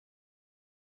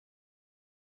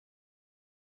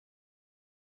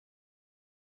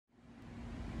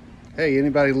Hey,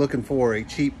 anybody looking for a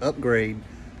cheap upgrade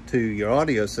to your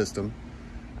audio system?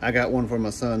 I got one for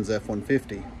my son's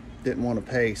F-150. Didn't want to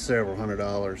pay several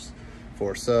 $100s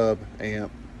for a sub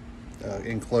amp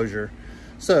enclosure.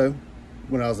 So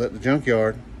when I was at the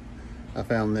junkyard, I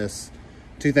found this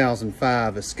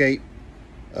 2005 Escape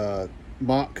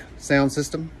Mach sound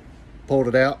system. Pulled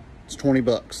it out. It's 20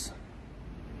 bucks.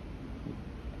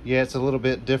 Yeah, it's a little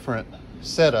bit different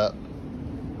setup,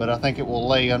 but I think it will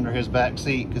lay under his back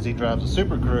seat because he drives a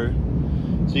Super Crew.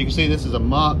 So you can see this is a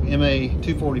Mach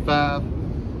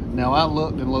MA245. Now I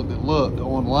looked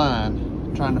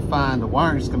online trying to find a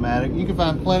wiring schematic. You can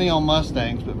find plenty on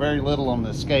Mustangs, but very little on the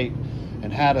Escape,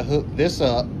 and how to hook this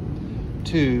up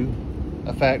to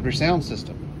a factory sound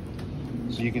system.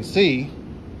 So you can see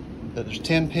that there's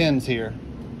 10 pins here,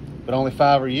 but only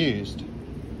 5 are used.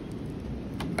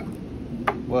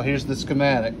 Well, here's the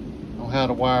schematic on how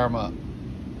to wire them up.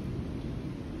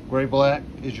 Gray black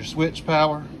is your switch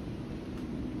power,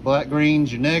 black green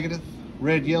is your negative,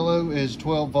 red yellow is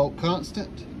 12-volt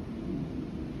constant,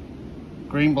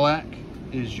 green black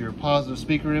is your positive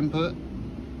speaker input,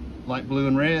 light blue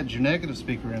and red is your negative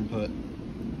speaker input.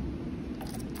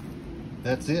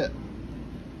 That's it.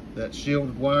 That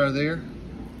shielded wire there,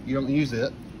 you don't use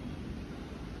it.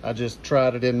 I just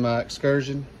tried it in my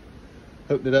Excursion,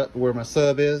 hooked it up to where my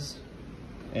sub is,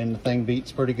 and the thing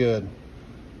beats pretty good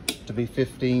to be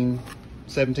 15,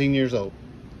 17 years old.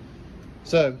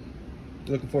 So,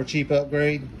 looking for a cheap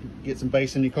upgrade, get some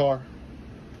bass in your car,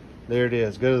 there it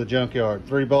is. Go to the junkyard.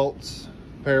 3 bolts,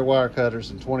 pair of wire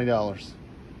cutters, and $20.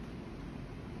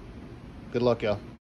 Good luck, y'all.